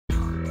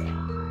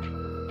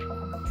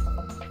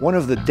one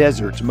of the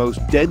desert's most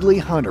deadly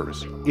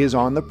hunters, is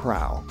on the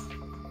prowl.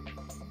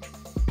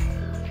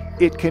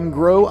 It can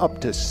grow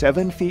up to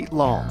 7 feet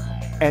long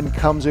and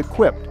comes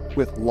equipped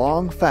with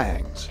long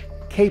fangs,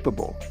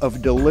 capable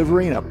of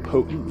delivering a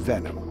potent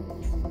venom.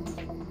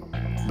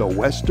 The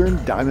western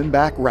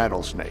diamondback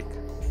rattlesnake.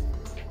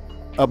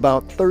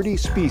 About 30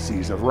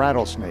 species of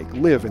rattlesnake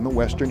live in the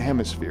Western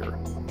Hemisphere.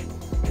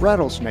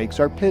 Rattlesnakes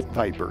are pit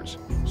vipers,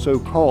 so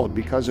called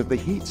because of the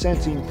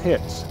heat-sensing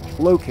pits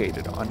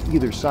located on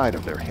either side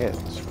of their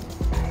heads.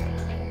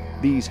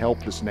 These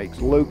help the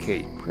snakes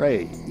locate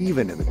prey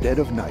even in the dead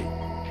of night.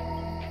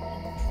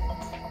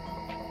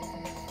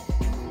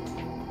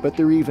 But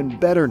they're even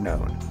better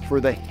known for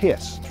the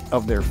hiss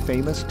of their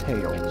famous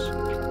tails.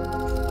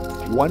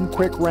 One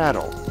quick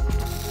rattle,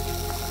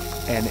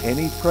 and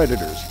any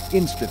predators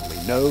instantly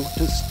know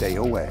to stay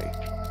away.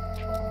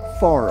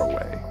 Far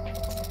away.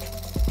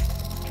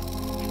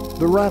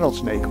 The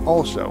rattlesnake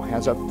also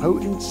has a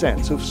potent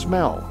sense of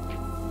smell,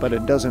 but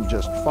it doesn't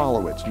just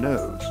follow its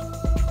nose.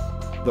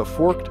 The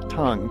forked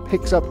tongue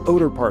picks up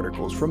odor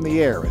particles from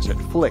the air as it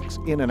flicks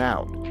in and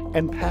out,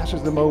 and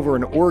passes them over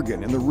an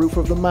organ in the roof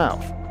of the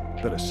mouth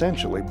that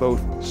essentially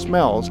both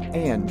smells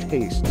and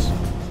tastes.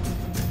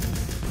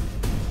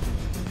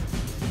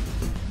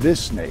 This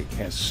snake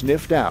has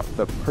sniffed out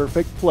the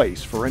perfect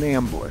place for an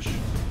ambush.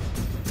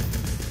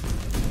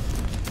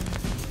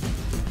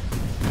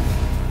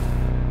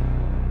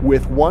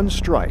 With one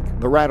strike,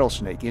 the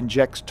rattlesnake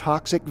injects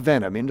toxic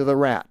venom into the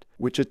rat,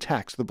 which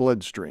attacks the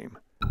bloodstream.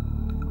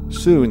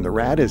 Soon the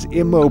rat is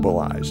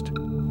immobilized,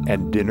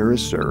 and dinner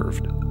is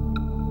served.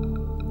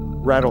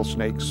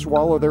 Rattlesnakes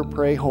swallow their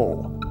prey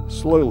whole,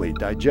 slowly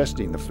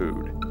digesting the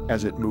food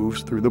as it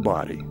moves through the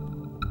body.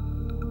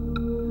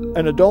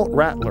 An adult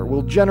rattler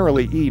will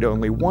generally eat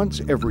only once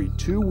every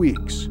 2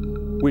 weeks,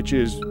 which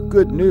is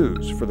good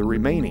news for the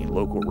remaining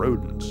local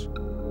rodents.